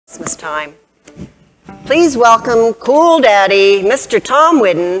Christmas time. Please welcome Cool Daddy, Mr. Tom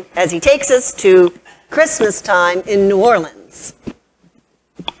Whidden, as he takes us to Christmas time in New Orleans.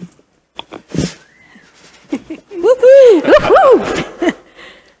 Woohoo! Woohoo!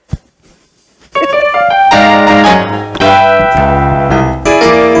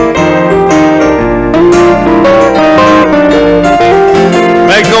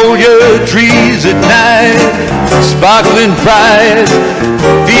 Magnolia trees at night, sparkling bright,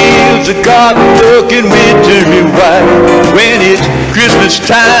 fields of cotton looking wintry white. When it's Christmas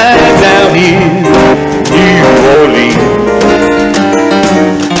time down in New Orleans,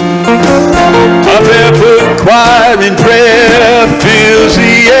 a barefoot choir in prayer fills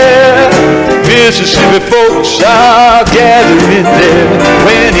the air. Mississippi folks are gathering there.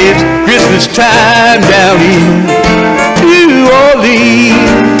 When it's Christmas time down in New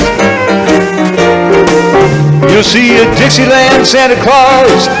Orleans, you'll see a Dixieland Santa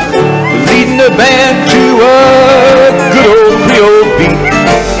Claus leading the band to a good old Creole beat.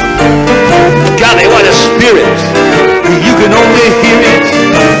 Golly, what a spirit! You can only hear it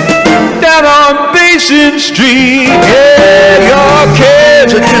down on Basin Street. Yeah, your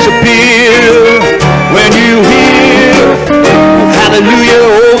cares will disappear when you hear hallelujah,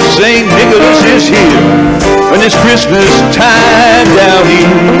 old St. Nicholas is here. When it's Christmas time down in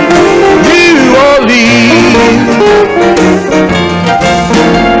New Orleans,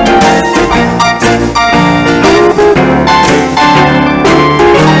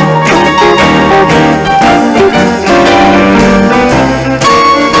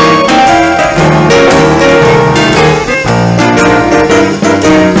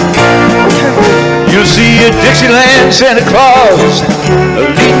 you'll see a Dixieland Santa Claus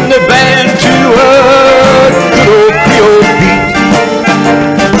leading the band to a good old Creole beat.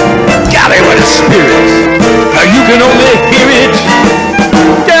 Golly, what a spirit! Now you can only hear it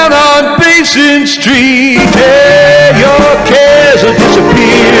down on Basin Street. Yeah, your cares will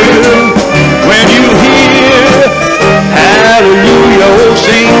disappear when you hear hallelujah, old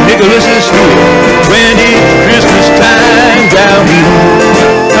St. Nicholas is here. When it's Christmas time down in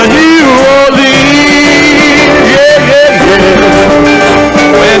New Orleans, yeah, yeah, yeah.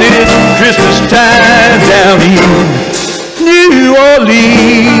 When it's Christmas time down in New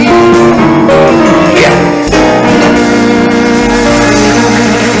Orleans, yeah.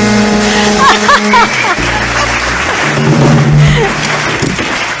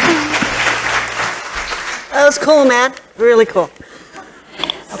 That was cool, man. Really cool.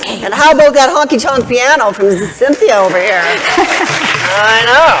 Okay. And how about that honky-tonk piano from Cynthia over here? I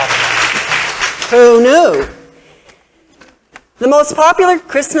know. Who knew? The most popular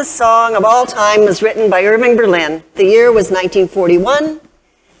Christmas song of all time was written by Irving Berlin. The year was 1941,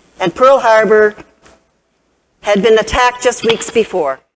 and Pearl Harbor had been attacked just weeks before.